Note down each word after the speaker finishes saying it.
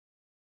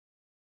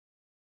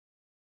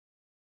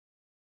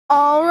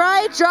All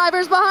right,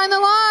 drivers behind the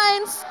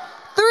lines.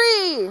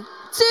 3,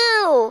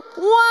 2,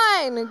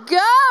 1,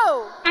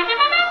 go!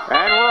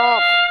 And we're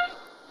off.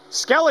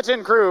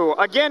 Skeleton crew,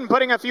 again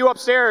putting a few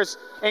upstairs,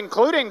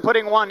 including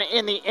putting one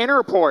in the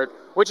inner port,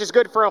 which is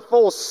good for a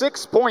full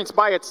 6 points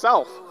by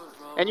itself.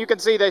 And you can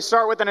see they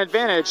start with an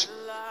advantage.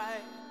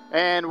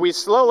 And we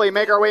slowly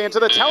make our way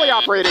into the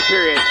teleoperated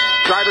period.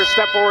 Drivers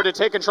step forward to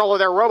take control of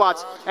their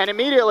robots, and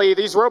immediately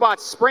these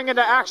robots spring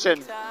into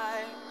action.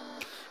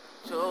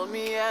 A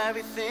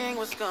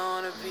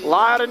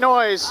lot of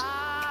noise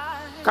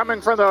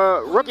coming from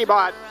the rookie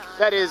bot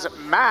that is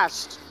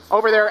masked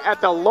over there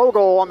at the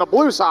logo on the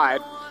blue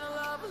side.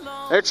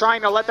 They're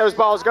trying to let those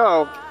balls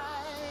go.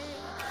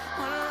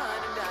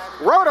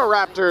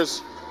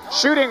 Rotoraptors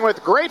shooting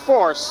with great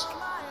force.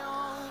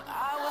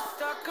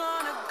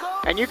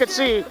 And you can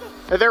see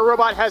that their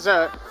robot has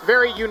a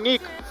very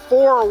unique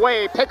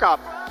 4-way pickup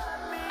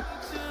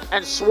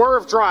and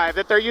swerve drive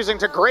that they're using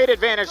to great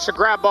advantage to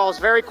grab balls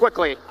very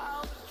quickly.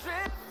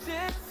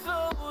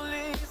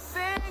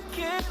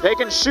 They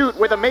can shoot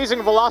with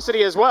amazing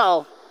velocity as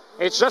well.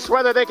 It's just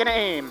whether they can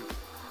aim.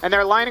 And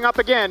they're lining up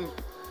again.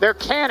 Their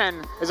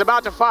cannon is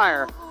about to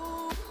fire.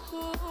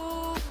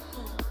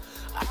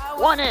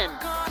 One in,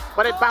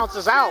 but it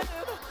bounces out.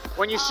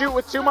 When you shoot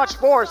with too much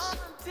force,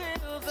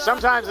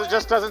 sometimes it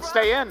just doesn't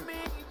stay in.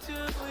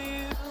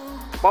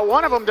 But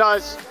one of them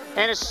does,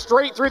 and it's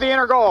straight through the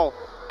inner goal.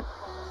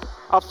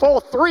 A full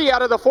 3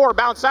 out of the 4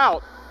 bounce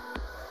out.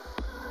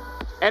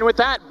 And with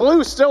that,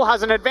 blue still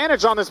has an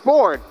advantage on this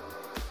board.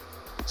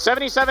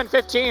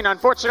 77-15,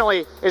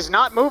 unfortunately, is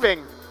not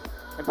moving,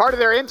 and part of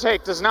their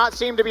intake does not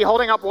seem to be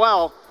holding up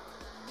well.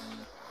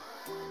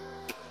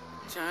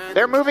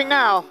 They're moving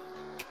now.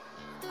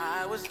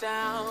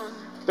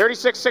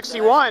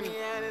 36-61,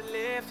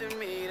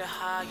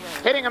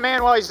 hitting a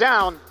man while he's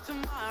down,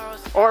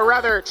 or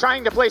rather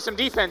trying to play some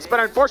defense, but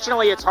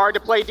unfortunately it's hard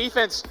to play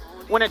defense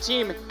when a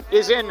team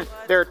is in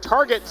their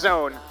target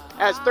zone,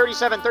 as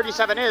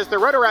 37-37 is. The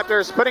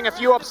Rotoraptors putting a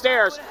few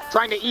upstairs,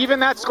 trying to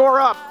even that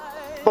score up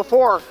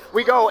before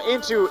we go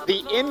into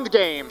the end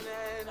game.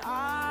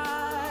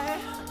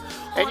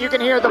 And you can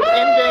hear the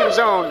end-game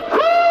zone,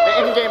 the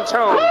end-game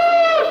tone.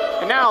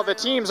 And now the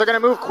teams are going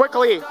to move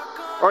quickly,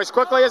 or as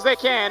quickly as they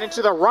can,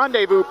 into the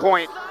rendezvous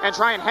point and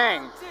try and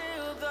hang.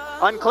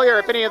 Unclear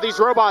if any of these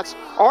robots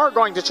are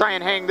going to try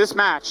and hang this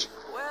match,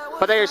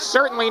 but they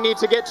certainly need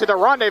to get to the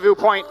rendezvous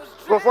point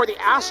before the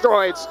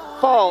asteroids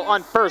fall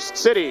on First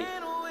City.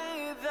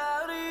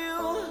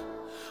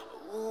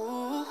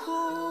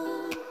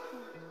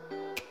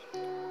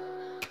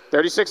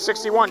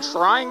 (36-61)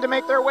 trying to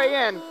make their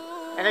way in,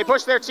 and they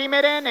push their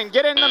teammate in and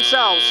get in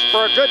themselves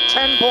for a good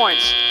 10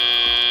 points.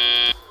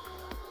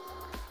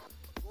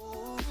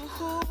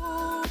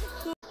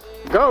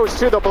 Goes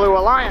to the Blue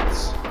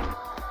Alliance.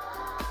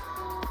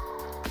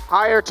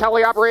 Higher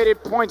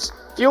teleoperated points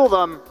fuel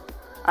them,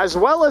 as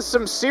well as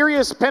some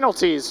serious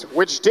penalties,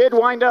 which did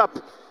wind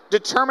up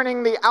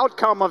determining the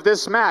outcome of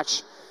this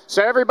match.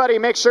 So everybody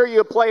make sure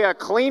you play a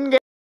clean game.